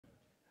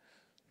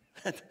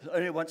There's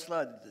only one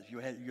slide. You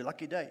had your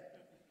lucky day.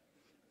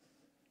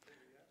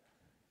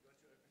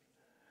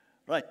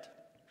 Right.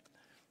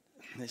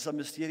 There's some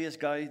mysterious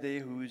guy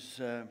there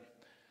who's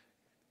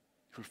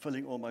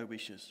fulfilling all my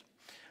wishes.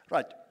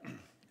 Right.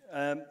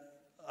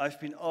 I've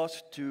been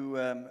asked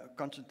to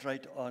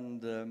concentrate on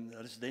the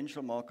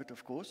residential market,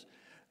 of course.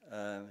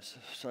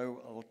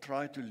 So I'll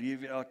try to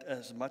leave out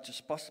as much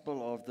as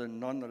possible of the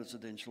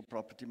non-residential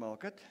property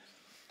market.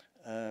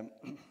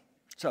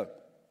 So,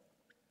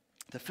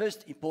 the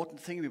first important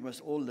thing we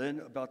must all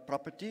learn about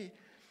property,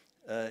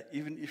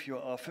 even if you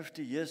are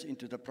 50 years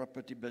into the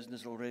property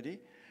business already,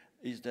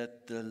 is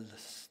that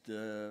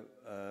the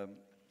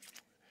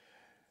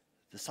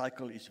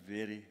cycle is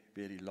very,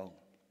 very long.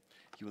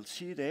 You will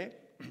see there,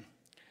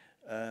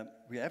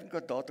 we haven't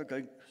got data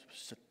going,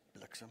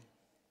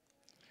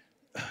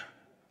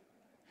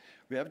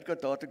 we haven't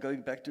got data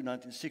going back to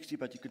 1960,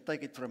 but you can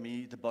take it from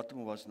me, the bottom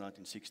was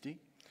 1960.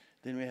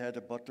 Then we had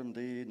a bottom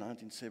there,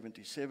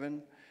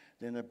 1977.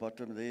 Then a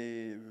bottom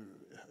there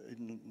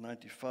in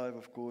 95,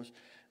 of course.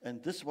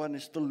 And this one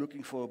is still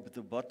looking for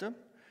the bottom.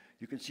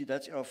 You can see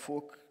that's our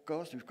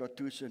forecast. We've got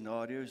two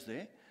scenarios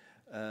there.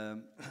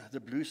 The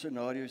blue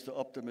scenario is the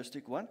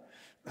optimistic one.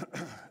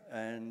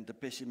 And the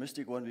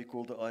pessimistic one we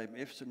call the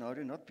IMF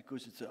scenario, not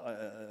because it's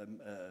a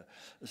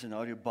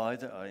scenario by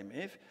the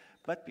IMF,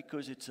 but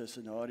because it's a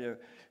scenario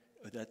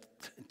that,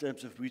 in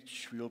terms of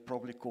which we'll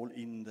probably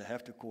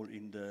have to call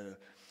in the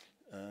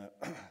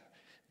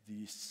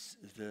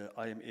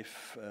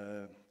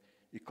IMF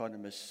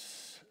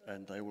economists,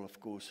 and they will, of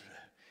course,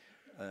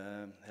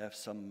 have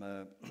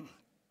some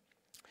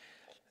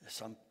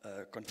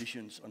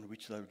conditions on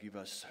which they'll give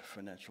us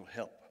financial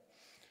help.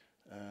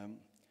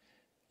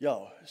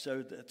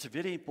 So it's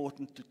very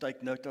important to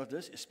take note of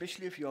this,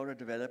 especially if you are a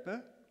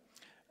developer.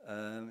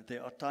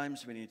 There are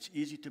times when it's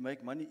easy to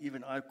make money.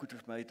 Even I could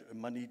have made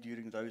money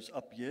during those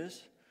up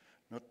years,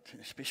 not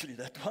especially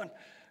that one.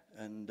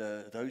 And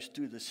those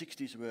two, the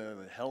 60s,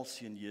 were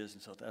halcyon years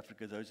in South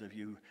Africa. Those of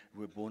you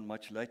who were born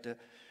much later,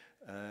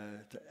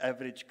 the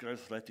average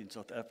growth rate in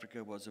South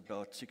Africa was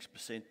about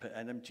 6% per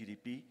annum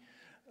GDP.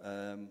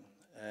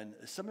 And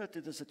similar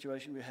to the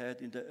situation we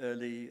had in the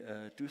early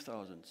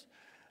 2000s.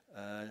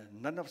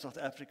 None of South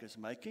Africa is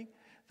making.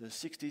 The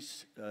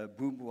 60s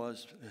boom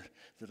was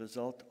the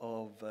result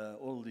of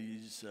all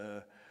these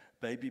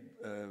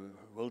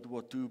World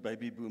War II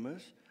baby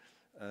boomers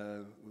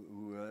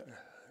who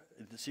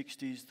in the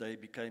 60s, they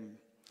became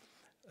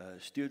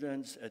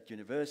students at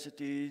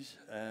universities,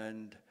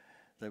 and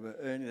they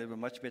were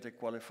much better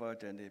qualified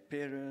than their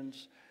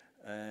parents,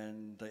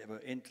 and they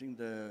were entering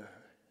the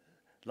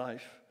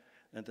life,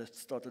 and they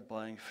started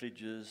buying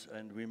fridges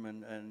and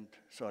women, and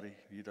sorry,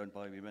 you don't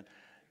buy women,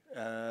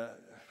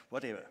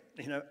 whatever,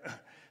 you know.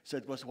 So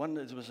it was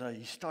a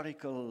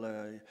historical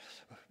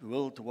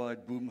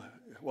worldwide boom,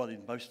 well,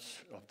 in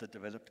most of the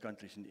developed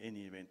countries in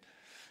any event.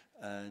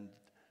 And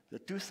the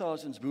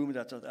 2000s boom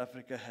that South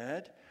Africa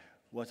had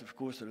was, of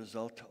course, a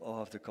result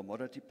of the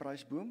commodity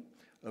price boom,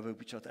 over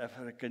which South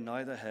Africa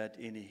neither had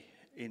any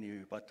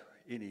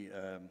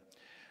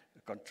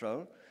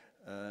control.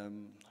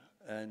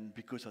 And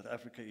because South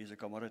Africa is a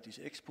commodities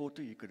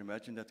exporter, you can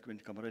imagine that when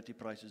commodity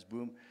prices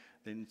boom,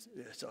 then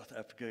South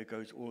Africa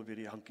goes all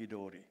very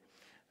hunky-dory.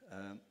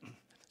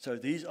 So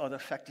these are the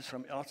factors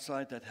from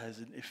outside that has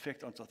an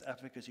effect on South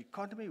Africa's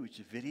economy, which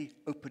is a very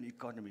open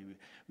economy.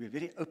 We're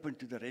very open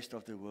to the rest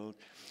of the world,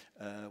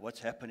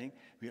 what's happening.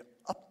 We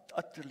are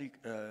utterly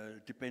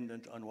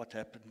dependent on what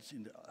happens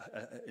in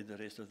the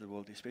rest of the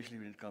world, especially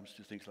when it comes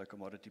to things like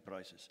commodity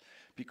prices,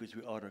 because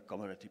we are a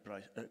commodity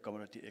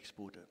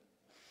exporter.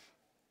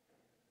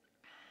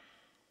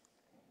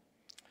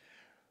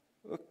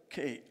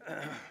 Okay.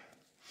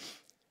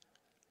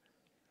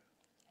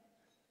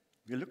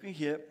 We're looking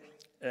here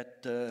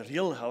at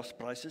real house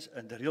prices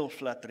and the real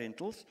flat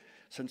rentals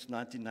since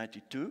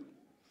 1992.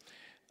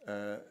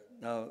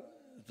 Now,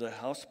 the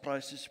house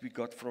prices we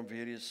got from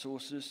various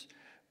sources,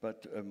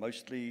 but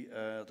mostly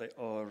they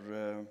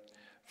are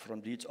from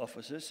deeds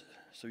offices,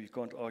 so you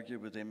can't argue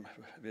with them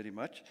very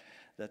much.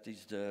 That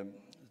is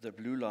the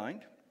blue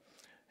line,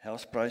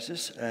 house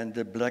prices, and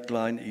the black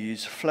line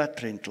is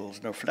flat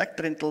rentals. Now, flat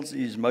rentals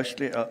is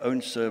mostly our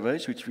own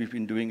surveys, which we've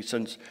been doing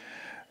since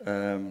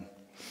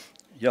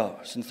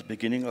since the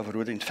beginning of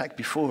Roda. In fact,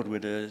 before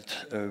Roda,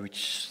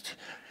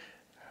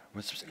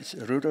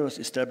 Roda was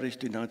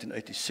established in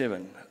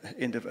 1987,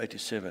 end of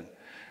 87.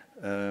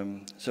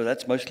 So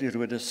that's mostly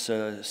Roda's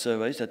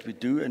surveys that we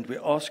do, and we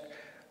ask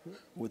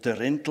with the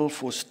rental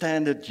for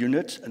standard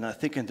units, and I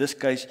think in this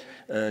case,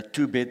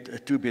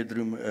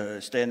 two-bedroom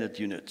standard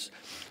units.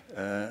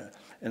 And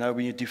now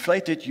when you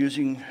deflate it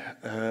using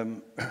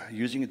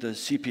the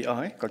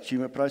CPI,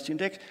 Consumer Price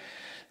Index,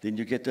 then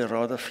you get a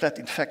rather flat,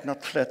 in fact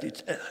not flat,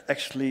 it's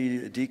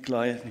actually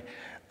declining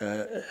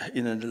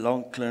in the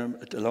long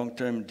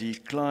term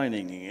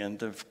declining. And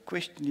the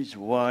question is,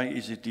 why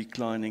is it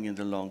declining in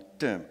the long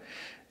term?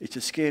 It's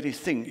a scary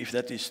thing if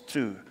that is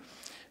true.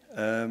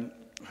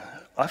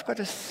 I've got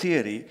a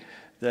theory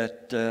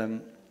that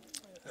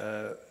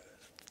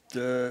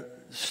the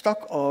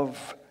stock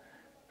of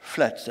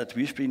flats that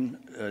we've been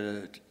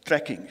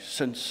tracking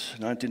since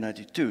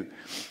 1992,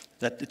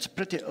 that it's a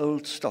pretty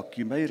old stock.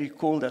 You may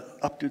recall that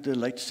up to the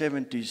late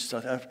 70s,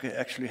 South Africa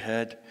actually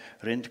had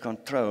rent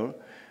control,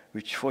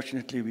 which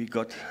fortunately we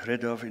got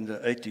rid of in the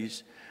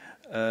 80s.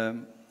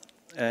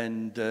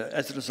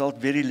 As a result,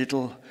 very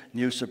little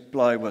new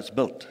supply was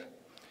built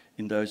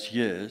in those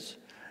years.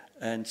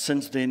 And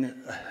since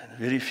then,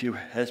 very few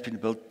has been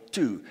built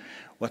too.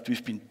 What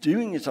we've been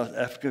doing in South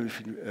Africa,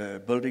 we've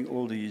been building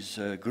all these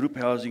group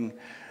housing.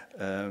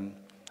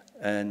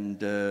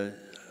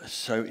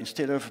 So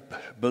instead of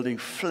building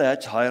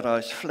flats,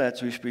 high-rise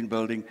flats, we've been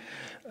building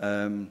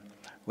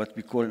what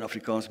we call in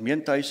Afrikaans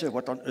meentuise.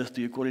 What on earth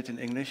do you call it in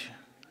English?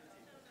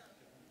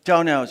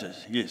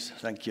 Townhouses. Yes,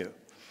 thank you.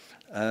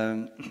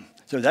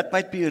 So that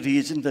might be a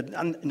reason that,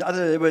 in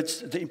other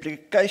words, the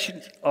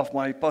implication of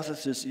my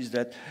hypothesis is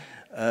that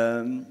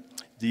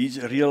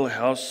these real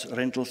house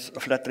rentals,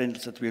 flat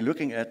rentals that we're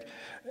looking at,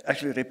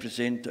 actually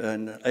represent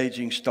an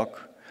aging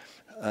stock,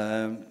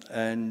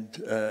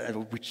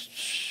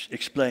 which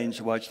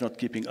explains why it's not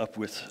keeping up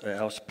with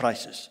house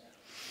prices.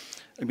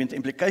 I mean, the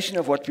implication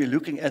of what we're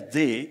looking at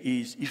there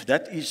is, if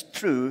that is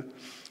true,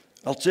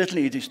 well,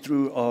 certainly it is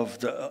true of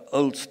the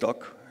old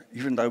stock,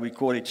 even though we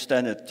call it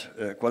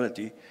standard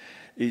quality,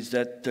 is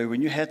that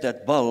when you had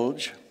that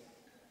bulge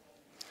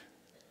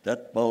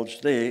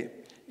there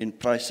in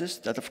prices,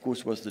 that of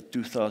course was the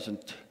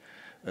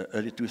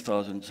early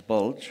 2000s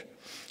bulge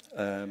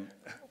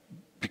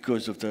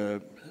because of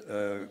the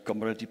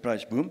commodity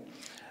price boom.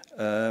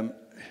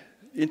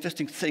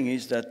 Interesting thing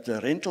is that the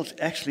rentals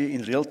actually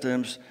in real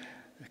terms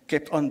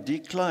kept on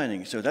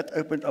declining. So that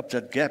opened up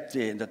that gap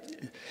there.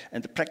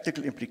 And the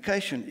practical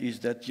implication is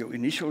that your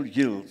initial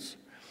yields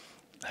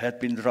had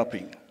been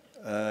dropping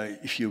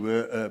if you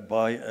were a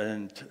buy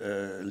and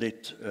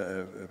let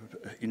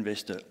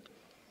investor.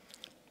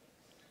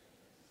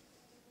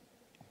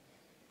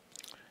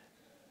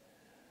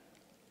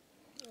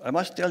 I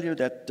must tell you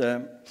that,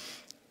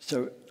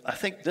 so I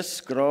think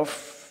this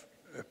graph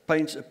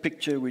paints a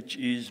picture which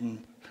is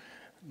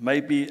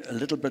maybe a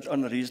little bit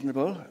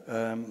unreasonable,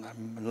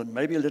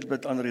 maybe a little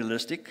bit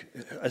unrealistic,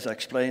 as I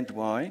explained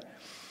why.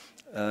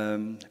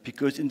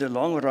 Because in the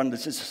long run,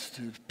 this is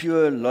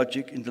pure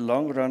logic, in the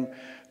long run,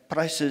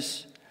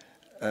 prices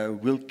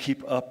will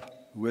keep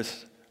up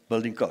with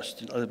building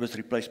costs, in other words,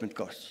 replacement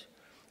costs,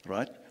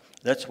 right?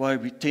 That's why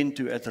we tend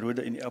to, at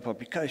Roda in our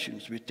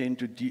publications, we tend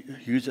to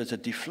use as a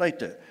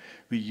deflator,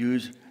 we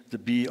use the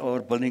BER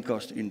building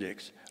cost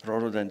index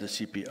rather than the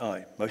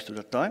CPI most of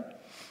the time.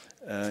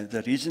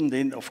 The reason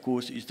then, of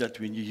course, is that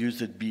when you use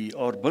the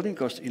BER building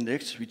cost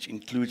index, which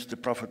includes the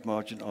profit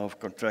margin of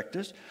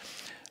contractors,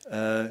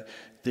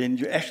 then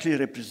you actually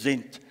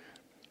represent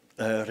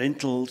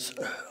rentals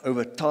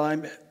over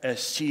time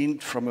as seen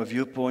from a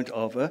viewpoint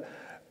of a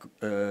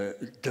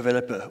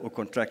developer or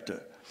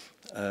contractor.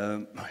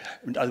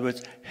 In other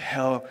words,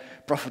 how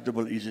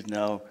profitable is it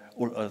now,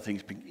 all other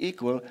things being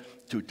equal,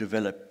 to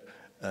develop?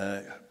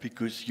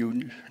 Because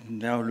you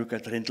now look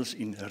at rentals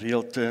in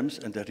real terms,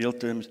 and the real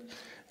terms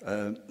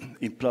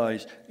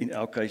implies, in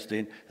our case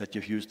then, that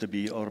you've used the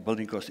BER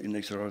building cost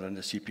index rather than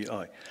the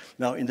CPI.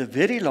 Now, in the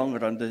very long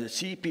run, the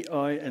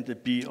CPI and the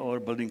BER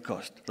building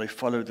cost, they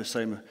follow the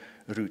same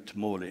route,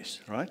 more or less,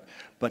 right?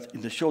 But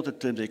in the shorter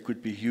term, there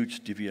could be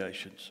huge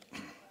deviations.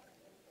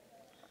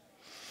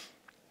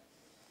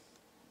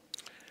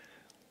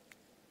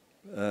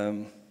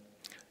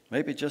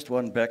 Maybe just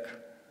one back,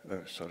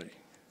 sorry.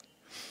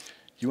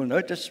 You will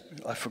notice,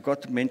 I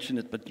forgot to mention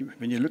it, but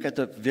when you look at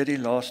the very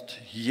last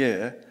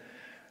year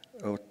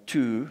or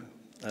two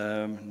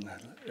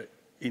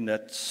in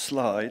that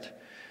slide,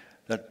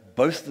 that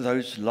both of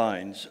those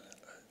lines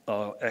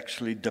are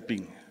actually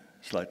dipping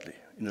slightly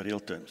in the real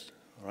terms,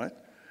 right?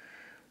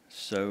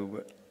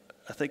 So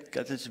I think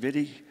that is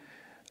very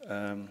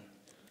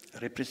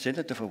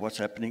representative of what's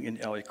happening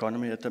in our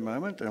economy at the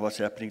moment and what's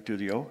happening to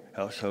your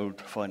household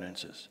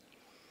finances.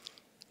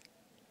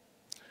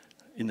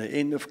 In the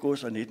end, of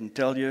course, I needn't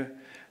tell you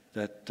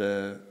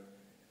that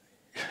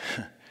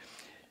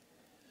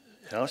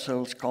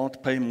households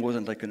can't pay more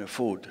than they can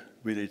afford,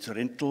 whether it's a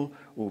rental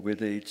or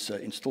whether it's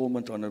an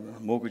installment on a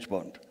mortgage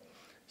bond.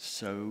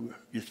 So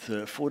if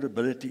the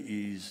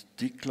affordability is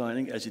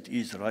declining as it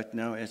is right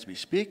now as we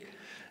speak,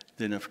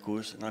 then of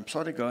course, and I'm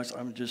sorry guys,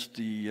 I'm just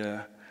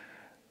the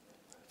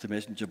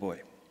messenger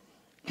boy.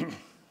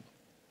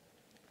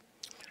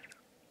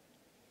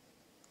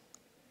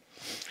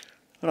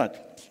 Right,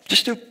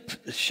 just to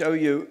show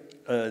you,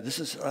 this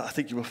is, I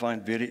think you will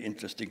find very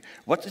interesting.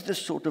 What is the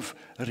sort of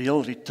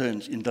real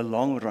returns in the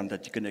long run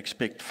that you can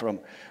expect from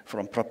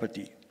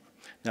property?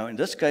 Now, in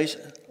this case,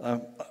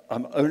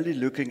 I'm only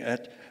looking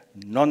at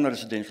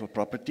non-residential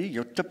property,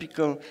 your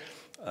typical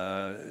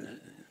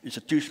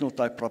institutional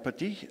type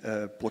property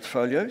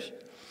portfolios.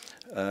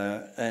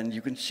 And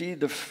you can see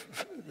the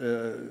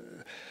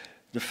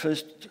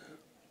first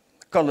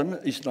column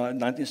is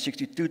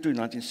 1962 to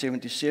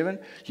 1977.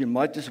 You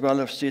might as well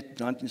have said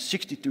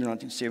 1960 to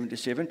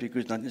 1977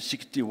 because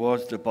 1960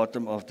 was the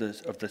bottom of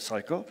the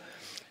cycle.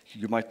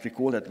 you might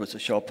recall that was a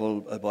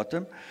sharper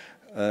bottom.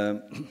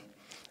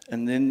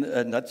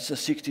 And that's a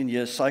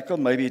 16-year cycle.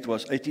 Maybe it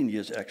was 18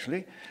 years,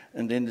 actually.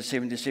 And then the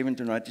 77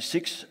 to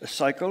 96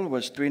 cycle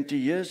was 20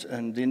 years.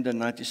 And then the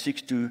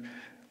 96 to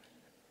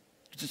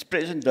this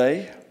present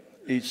day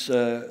is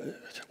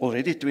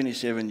already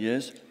 27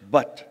 years.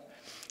 But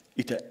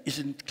it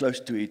isn't close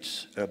to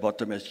its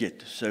bottom as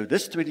yet. So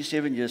this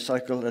 27-year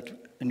cycle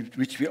in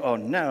which we are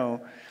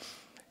now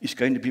is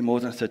going to be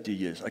more than 30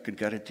 years. I can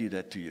guarantee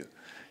that to you.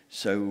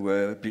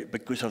 So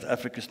because South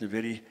Africa is in a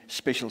very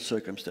special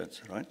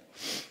circumstance, right?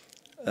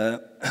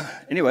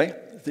 Anyway,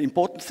 the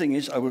important thing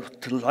is I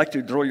would like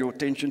to draw your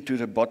attention to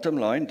the bottom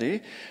line there,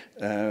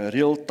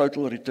 real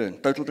total return.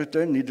 Total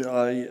return, need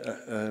I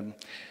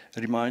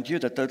remind you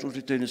that total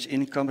return is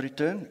income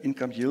return,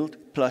 income yield,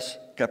 plus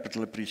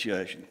capital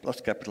appreciation,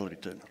 plus capital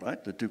return,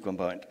 right? The two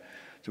combined.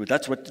 So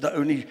that's what the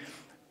only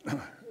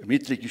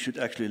metric you should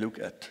actually look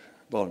at.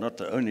 Well, not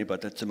the only,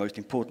 but that's the most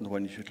important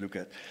one you should look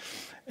at.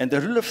 And the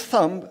rule of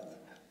thumb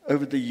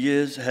over the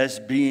years has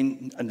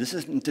been, and this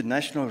is an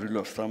international rule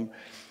of thumb,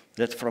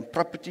 that from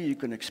property you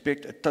can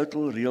expect a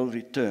total real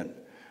return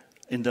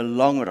in the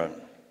long run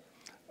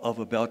of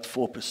about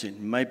 4%,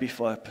 maybe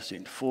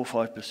 5%,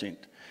 4-5%,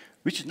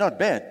 which is not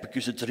bad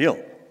because it's real,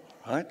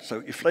 right? So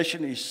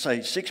inflation is, say,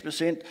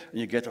 6%, and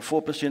you get a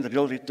 4%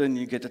 real return,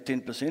 you get a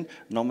 10%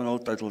 nominal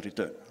total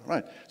return,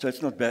 right? So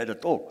it's not bad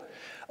at all.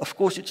 Of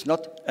course, it's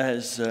not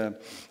as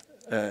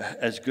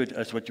good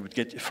as what you would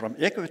get from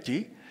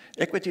equity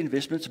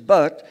investments,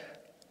 but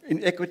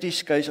in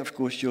equity's case, of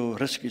course, your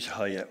risk is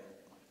higher.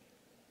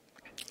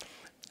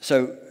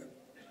 So,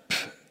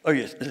 oh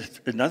yes,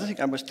 another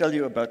thing I must tell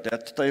you about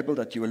that table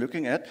that you were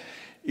looking at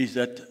is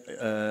that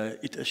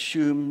it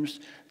assumes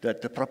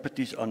that the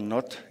properties are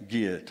not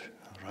geared,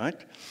 right?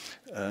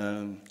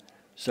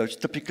 So it's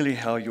typically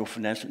how your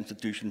financial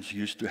institutions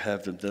used to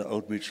have them, the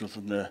Old Mutuals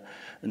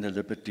and the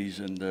Liberties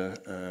and the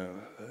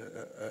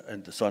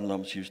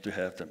Sanlams used to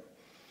have them.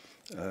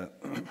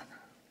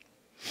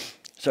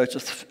 So it's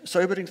a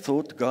sobering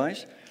thought,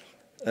 guys.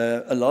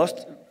 A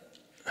last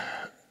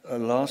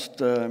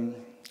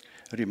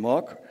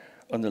remark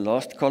on the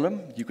last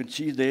column. You can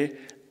see there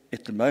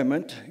at the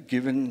moment,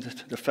 given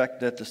the fact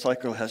that the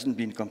cycle hasn't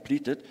been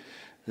completed,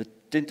 the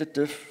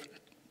tentative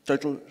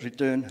total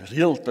return,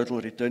 real total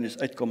return is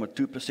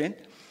 8.2%.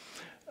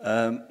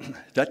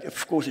 That,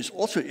 of course, is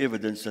also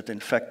evidence that,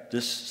 in fact,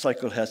 this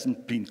cycle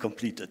hasn't been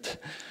completed.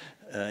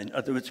 In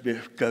other words,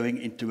 we're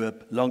going into a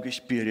longish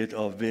period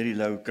of very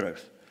low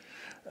growth.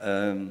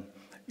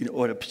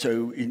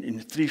 So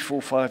in 3,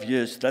 4, 5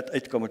 years, that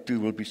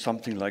 8.2 will be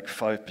something like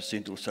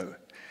 5% or so.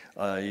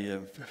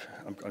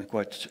 I'm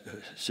quite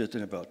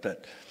certain about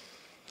that.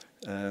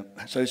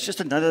 So it's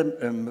just another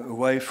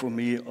way for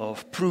me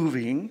of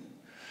proving,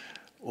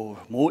 or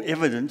more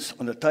evidence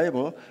on the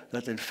table,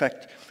 that in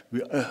fact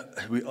we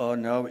are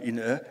now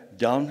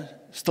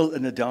still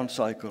in a down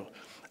cycle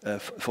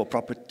for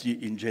property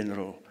in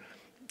general,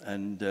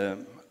 and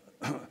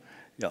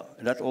yeah,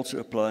 and that also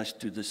applies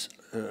to this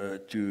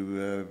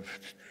to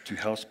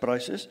house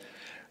prices.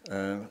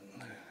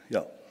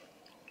 Yeah.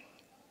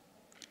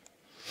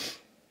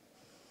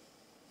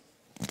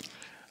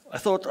 I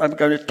thought I'm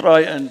going to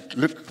try and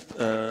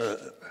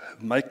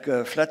make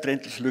flat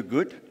rentals look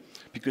good,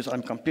 because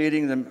I'm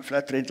comparing them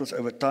flat rentals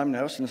over time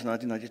now since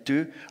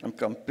 1992. I'm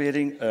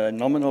comparing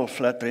nominal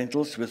flat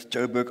rentals with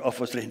Joburg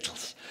office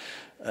rentals.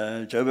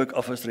 Joburg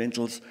office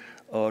rentals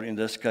are, in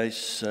this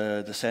case,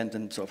 the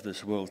Sandtons of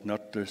this world,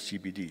 not the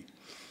CBD.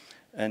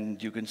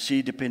 And you can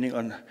see, depending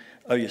on,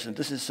 oh yes, and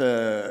this is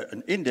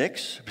an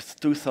index with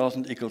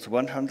 2000 equals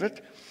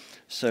 100.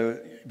 So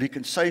we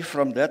can say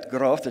from that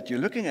graph that you're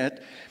looking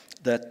at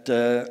that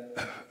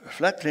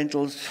flat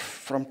rentals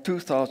from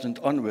 2000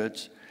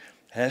 onwards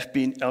have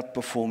been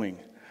outperforming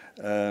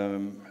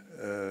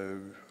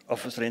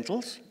office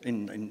rentals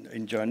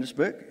in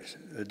Johannesburg,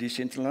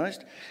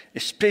 decentralized,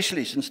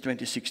 especially since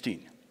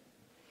 2016.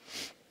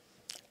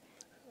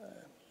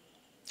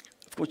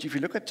 Of course, if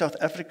you look at South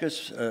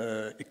Africa's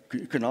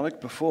economic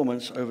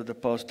performance over the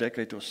past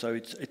decade or so,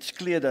 it's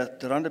clear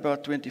that around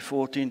about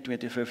 2014,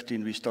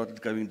 2015, we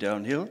started going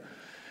downhill.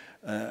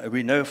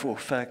 We know for a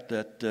fact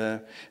that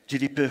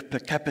GDP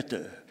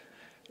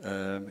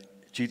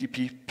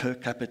per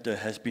capita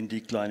has been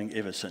declining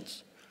ever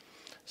since.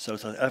 So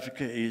South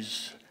Africa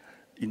is,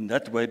 in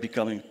that way,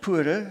 becoming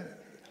poorer,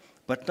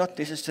 but not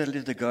necessarily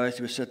the guys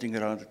who are sitting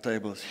around the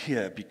tables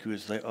here,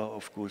 because they are,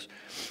 of course,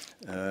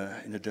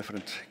 in a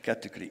different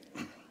category.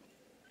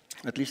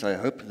 At least I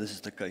hope this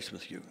is the case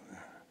with you.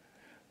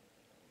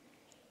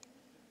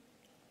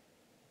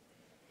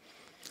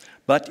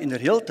 But in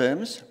real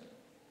terms,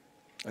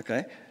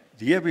 okay,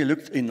 here we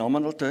looked in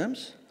nominal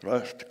terms,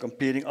 right,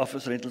 comparing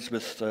office rentals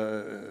with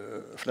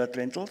flat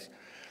rentals.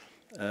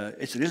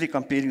 It's really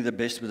comparing the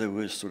best with the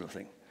worst sort of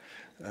thing.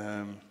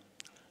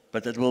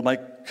 But it will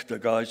make the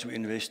guys who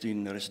invest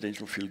in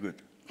residential feel good.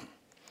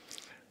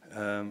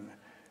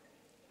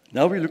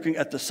 Now we're looking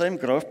at the same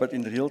graph, but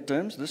in real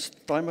terms this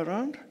time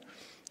around.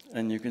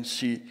 And you can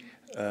see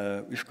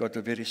we've got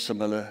a very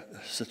similar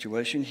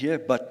situation here,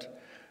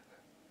 but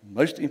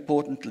most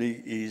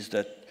importantly is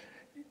that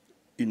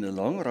in the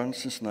long run,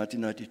 since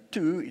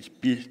 1992,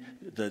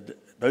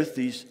 both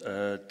these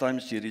time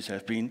series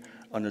have been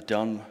on a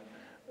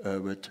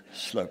downward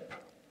slope.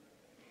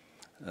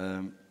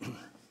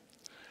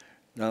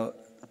 Now,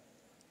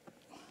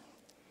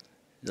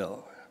 yeah,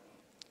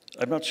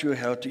 I'm not sure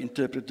how to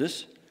interpret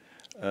this,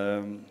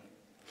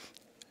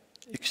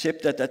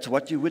 except that that's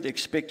what you would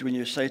expect when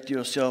you say to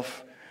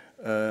yourself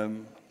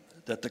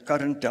that the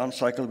current down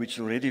cycle, which is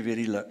already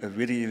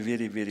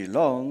very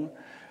long,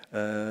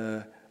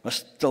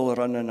 must still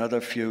run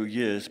another few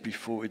years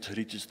before it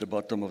reaches the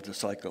bottom of the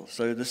cycle.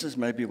 So this is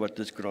maybe what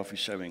this graph is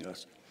showing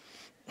us.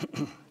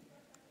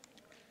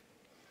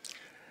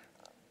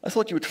 I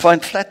thought you would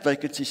find flat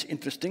vacancies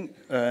interesting.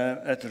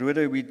 At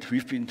Rode,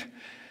 we've been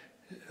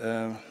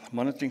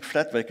monitoring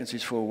flat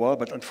vacancies for a while,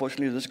 but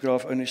unfortunately this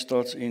graph only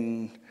starts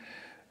in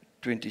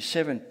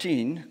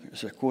 2017.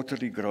 It's a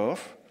quarterly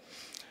graph.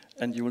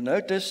 And you will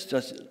notice,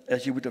 just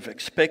as you would have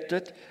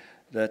expected,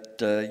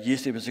 that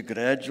yes, there was a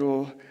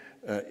gradual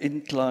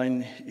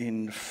incline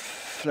in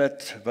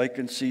flat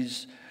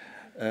vacancies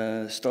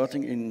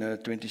starting in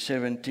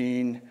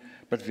 2017,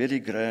 but very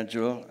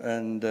gradual.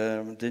 And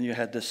then you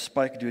had the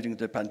spike during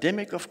the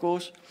pandemic, of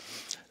course,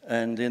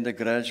 and then the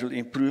gradual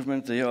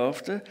improvement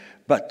thereafter.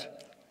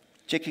 But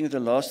checking the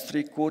last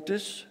 3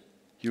 quarters,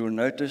 you will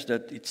notice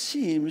that it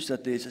seems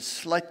that there's a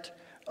slight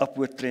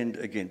upward trend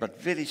again,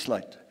 but very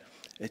slight.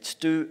 It's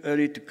too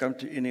early to come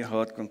to any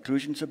hard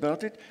conclusions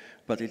about it,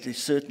 but it is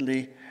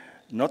certainly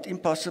not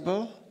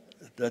impossible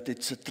that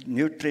it's a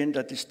new trend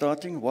that is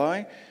starting.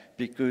 Why?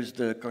 Because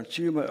the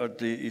consumer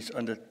is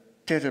under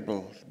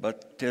terrible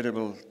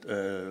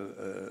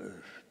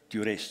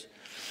duress.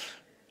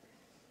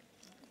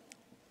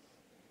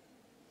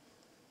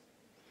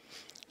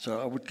 So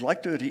I would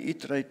like to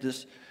reiterate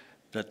this,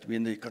 that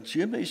when the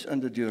consumer is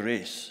under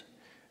duress,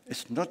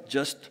 it's not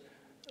just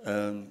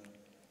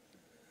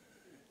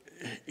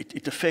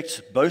it affects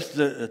both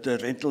the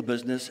rental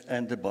business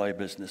and the buy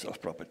business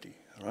of property,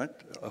 right,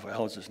 of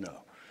houses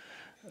now.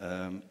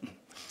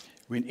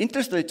 When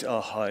interest rates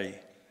are high,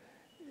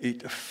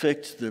 it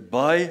affects the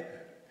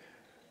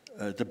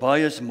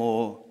buyers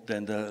more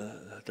than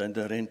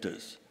the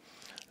renters,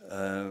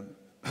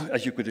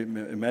 as you could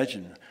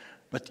imagine.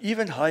 But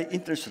even high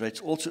interest rates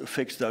also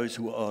affects those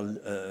who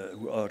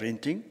are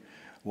renting.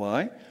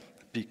 Why?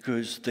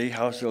 Because their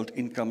household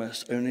income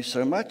is only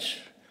so much.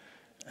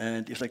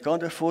 And if they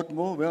can't afford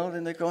more, well,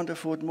 then they can't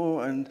afford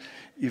more. And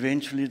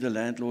eventually the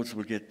landlords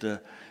will get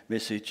the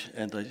message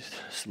and they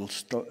will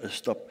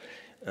stop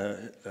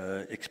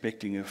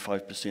expecting a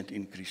 5%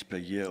 increase per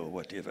year or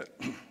whatever.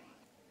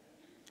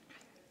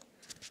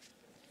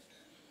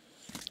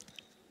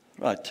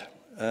 Right.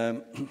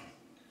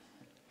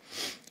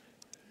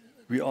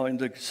 We are in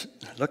the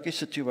lucky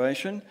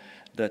situation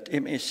that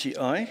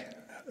MSCI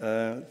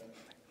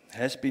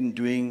has been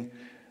doing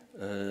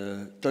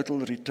total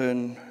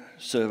return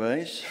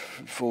surveys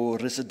for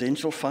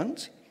residential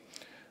funds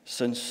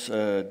since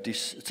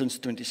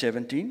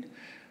 2017.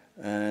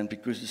 And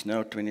because it's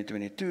now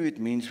 2022, it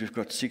means we've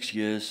got 6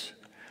 years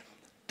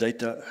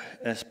data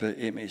as per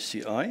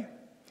MSCI.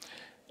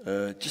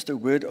 Just a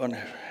word on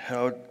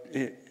how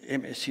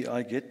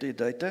MSCI get their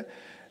data.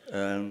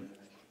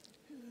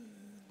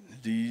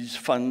 These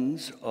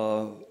funds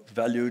are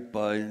valued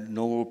by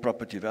normal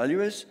property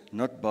valuers,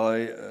 not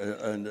by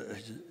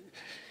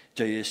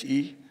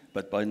JSE,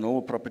 but by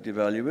normal property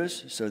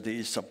valuers. So there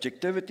is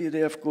subjectivity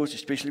there, of course,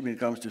 especially when it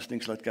comes to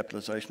things like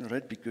capitalization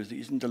rate, because there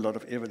isn't a lot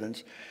of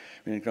evidence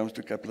when it comes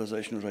to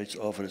capitalization rates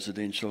of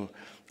residential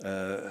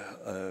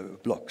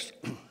blocks.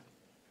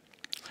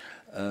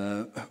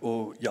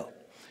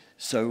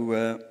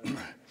 So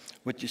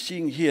what you're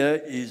seeing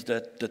here is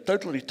that the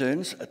total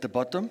returns at the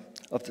bottom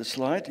of the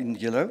slide in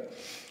yellow,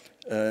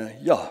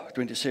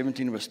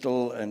 2017 was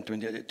still, and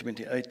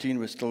 2018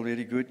 was still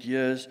very good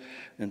years,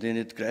 and then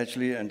it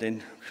gradually and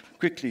then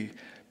quickly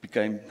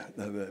became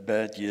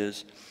bad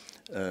years,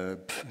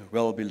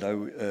 well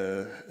below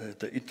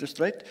the interest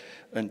rate.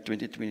 And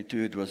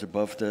 2022 it was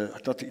above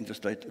not the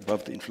interest rate,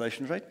 above the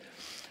inflation rate.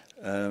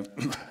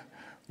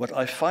 What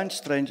I find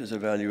strange as a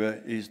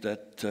valuer is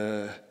that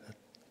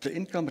the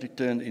income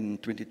return in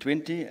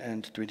 2020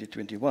 and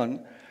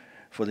 2021,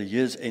 for the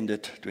years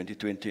ended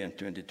 2020 and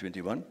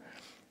 2021,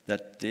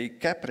 that the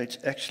cap rates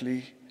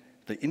actually,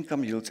 the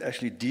income yields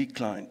actually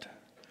declined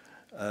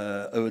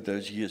over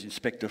those years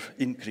instead of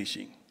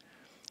increasing.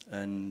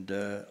 And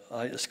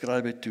I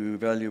ascribe it to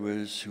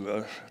valuers who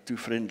are too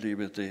friendly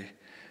with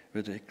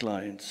their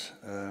clients.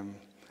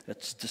 That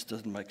just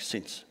doesn't make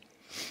sense.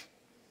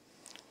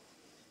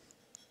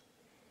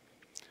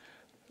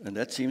 And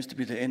that seems to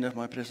be the end of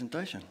my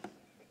presentation.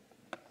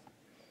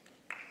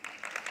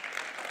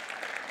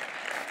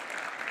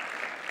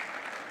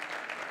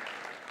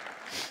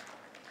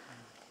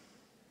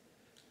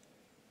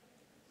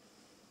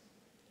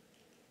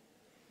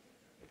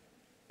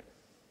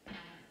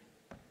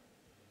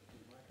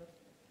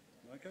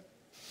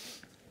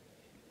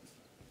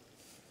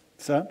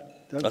 So,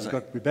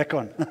 We're back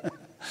on.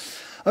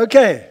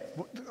 Okay.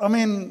 I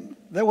mean,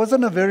 that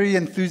wasn't a very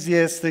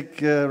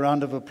enthusiastic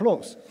round of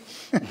applause.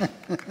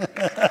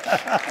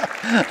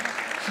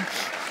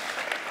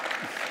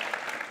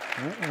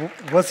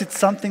 Was it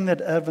something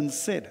that Erwin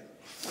said?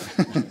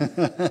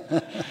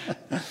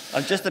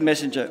 I'm just a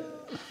messenger.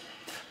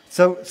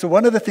 So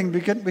one of the things,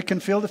 we can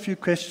field a few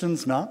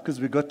questions now,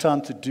 because we've got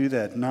time to do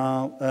that.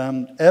 Now,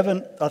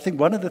 Erwin, I think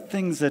one of the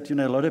things that,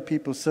 a lot of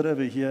people sit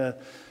over here,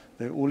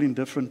 they're all in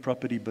different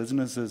property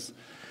businesses,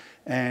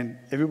 and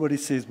everybody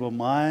says, well,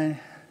 my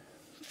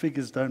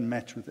figures don't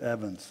match with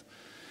Erwin's.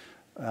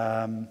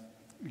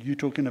 You're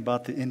talking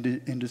about the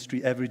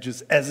industry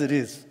averages as it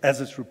is,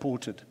 as it's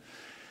reported.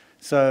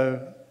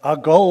 So our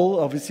goal,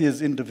 obviously,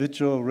 as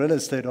individual real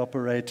estate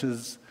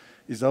operators,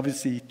 is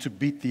obviously to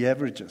beat the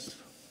averages.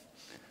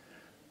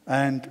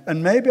 And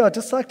maybe I'd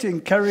just like to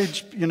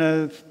encourage,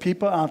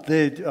 people out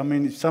there. I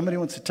mean, if somebody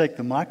wants to take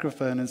the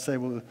microphone and say,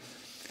 well,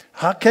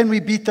 how can we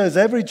beat those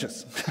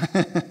averages?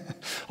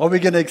 Are we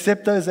going to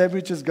accept those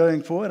averages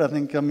going forward? I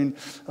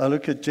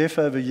look at Jeff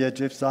over here,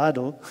 Jeff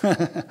Seidel,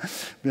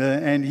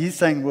 and he's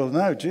saying, well,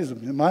 no, geez,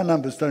 my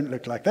numbers don't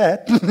look like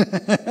that.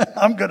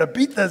 I'm going to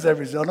beat those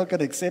averages. I'm not going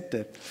to accept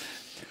it.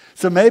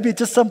 So maybe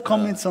just some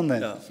comments on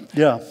that.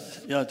 Yeah,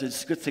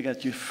 it's a good thing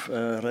that you've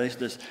raised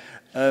this.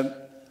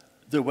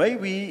 The way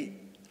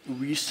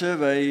we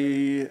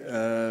survey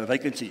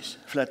vacancies,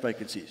 flat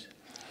vacancies,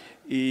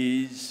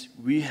 is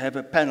we have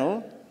a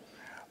panel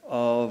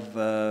of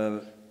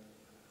real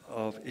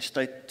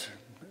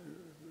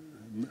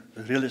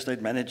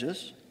estate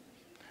managers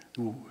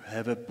who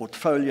have a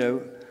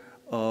portfolio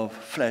of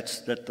flats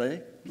that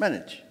they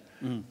manage.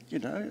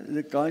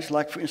 The guys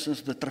like, for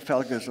instance, the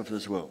Trafalgars of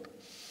this world.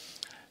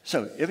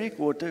 So every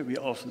quarter we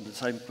ask them the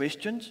same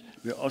questions.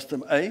 We ask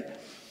them, A,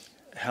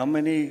 how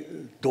many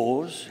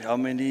doors, how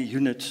many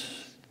units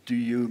do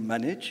you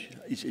manage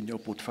is in your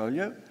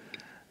portfolio?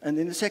 And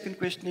then the second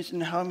question is,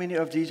 and how many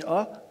of these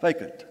are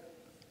vacant?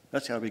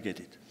 That's how we get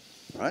it,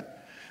 right?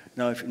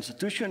 Now, if an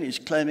institution is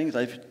claiming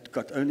they've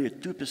got only a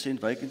 2%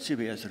 vacancy,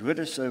 whereas the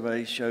Reuters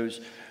survey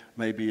shows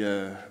maybe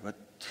I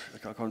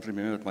can't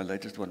remember what my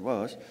latest one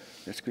was.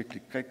 Let's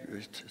quickly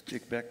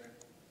check back.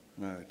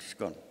 No, it's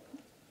gone.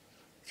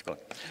 It's gone.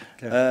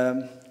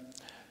 Okay.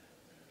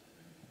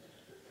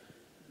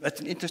 That's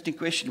an interesting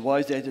question. Why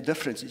is there a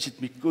difference? Is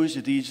it because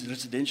these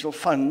residential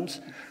funds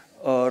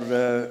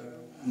are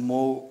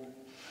more...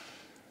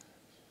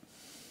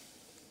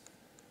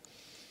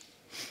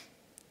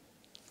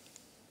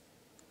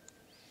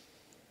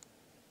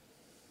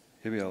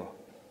 Here we are.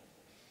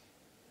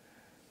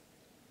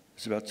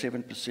 It's about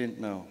 7%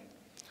 now.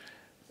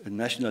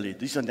 Nationally,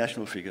 these are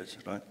national figures,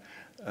 right?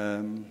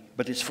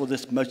 But it's for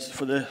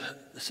the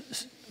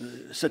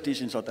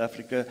cities in South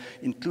Africa,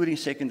 including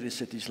secondary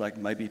cities like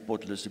maybe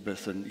Port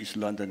Elizabeth and East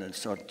London and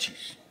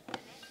Sarchies.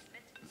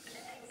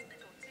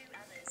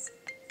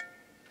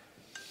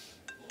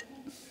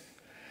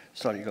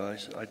 Sorry,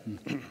 guys.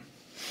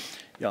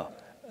 Yeah.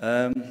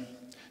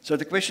 So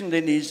the question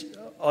then is,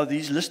 are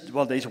these listed?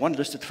 Well, there's one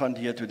listed fund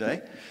here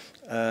today,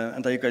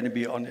 and they're going to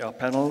be on our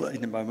panel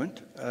in a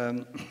moment.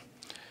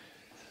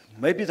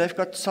 Maybe they've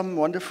got some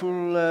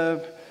wonderful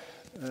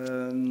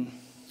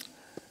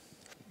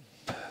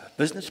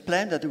business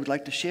plan that they would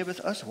like to share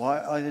with us. Why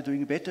are they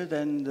doing better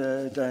than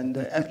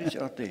the average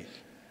out there?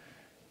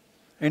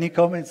 Any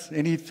comments?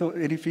 Any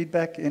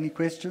feedback? Any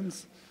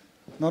questions?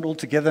 Not all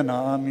together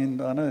now. I mean,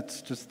 I know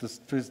it's just the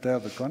first day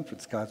of the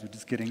conference, guys. We're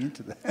just getting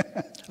into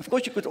that. Of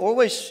course, you could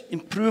always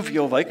improve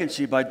your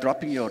vacancy by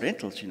dropping your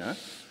rentals,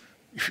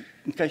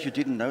 in case you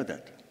didn't know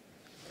that.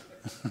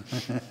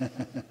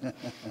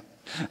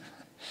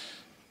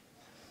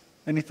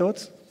 Any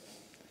thoughts?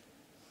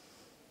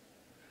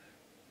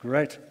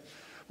 Great.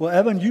 Well,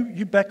 Erwin,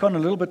 you back on a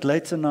little bit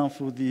later now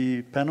for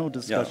the panel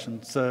discussion.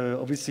 Yeah. So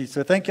obviously,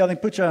 thank you. I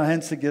think put your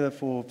hands together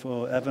for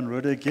Erwin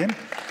Rode again.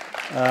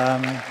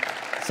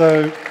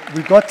 So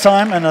we've got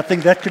time, and I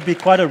think that could be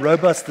quite a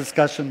robust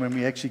discussion when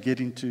we actually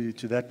get into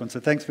that one. So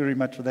thanks very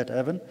much for that,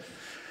 Erwin.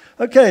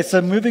 Okay,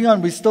 so moving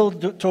on, we're still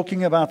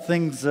talking about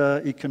things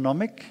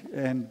economic,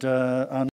 and